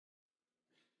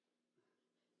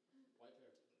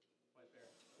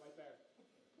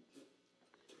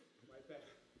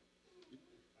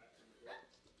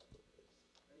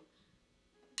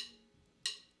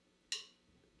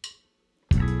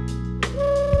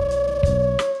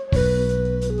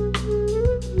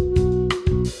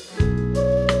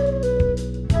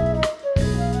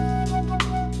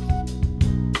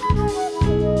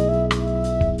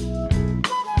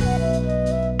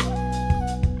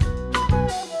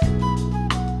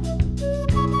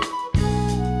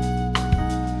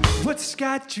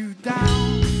got you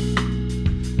down?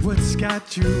 What's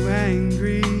got you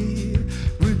angry?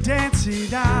 We'll dance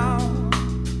it out.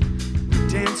 We'll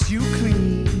dance you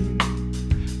clean.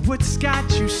 What's got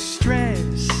you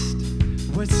stressed?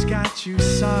 What's got you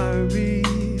sorry?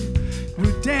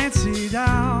 We'll dance it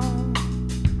out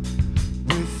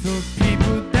with the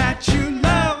people that you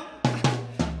love.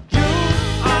 You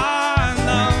are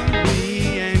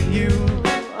lonely and you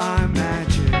are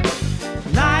magic.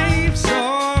 Life's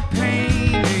a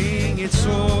painting, it's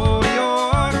all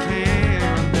your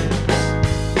canvas.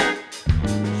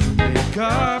 You make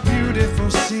a beautiful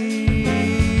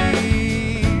scene.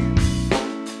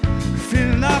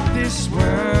 Fill up this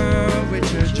world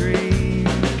with your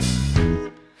dreams.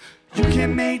 You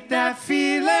can make that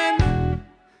feeling.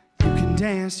 You can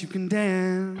dance, you can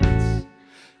dance.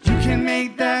 You can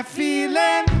make that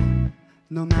feeling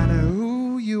no matter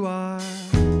who you are.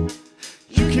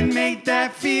 You can make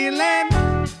that feeling.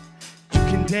 You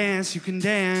can dance, you can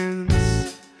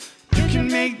dance. You can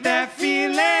make that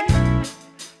feeling.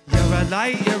 You're a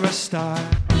light, you're a star.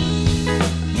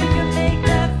 You can make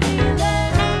that feeling.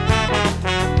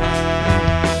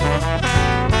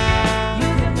 You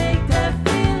can make that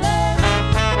feeling.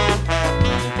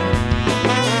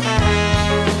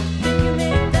 You can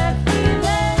make that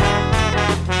feeling.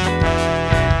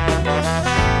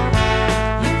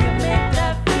 You can make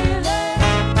that feeling.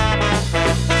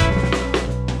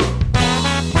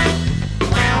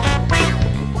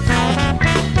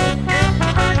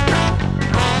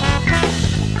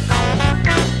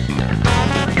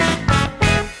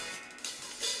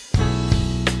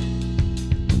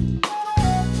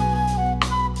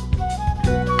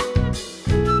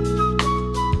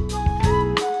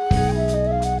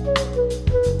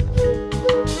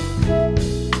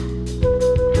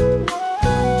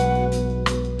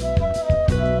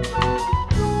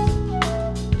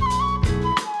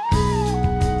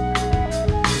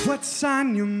 What's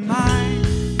on your mind?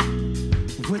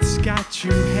 What's got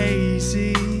you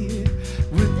hazy?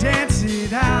 We'll dance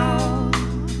it out.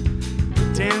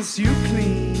 We'll dance you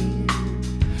clean.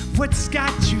 What's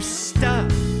got you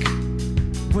stuck?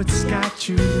 What's got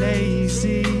you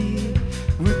lazy?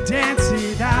 We'll dance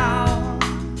it out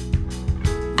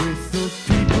with the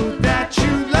people that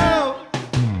you love.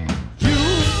 You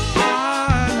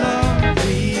are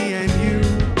lovely and you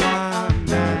are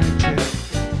magic.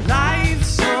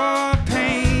 Life's a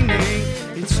painting,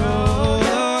 it's all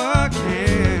a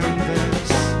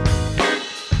canvas.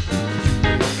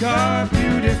 You make a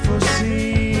beautiful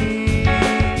scene.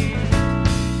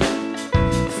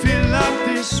 Fill up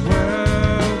this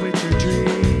world with your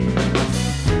dreams.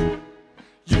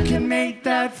 You can make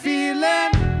that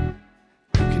feeling.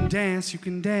 You can dance, you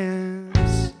can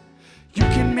dance. You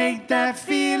can make that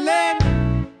feeling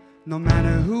no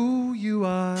matter who you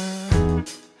are.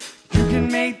 You can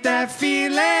make that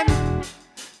feeling.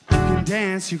 You can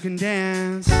dance, you can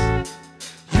dance.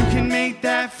 You can make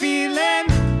that feeling.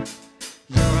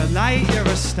 You're a light, you're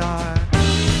a star.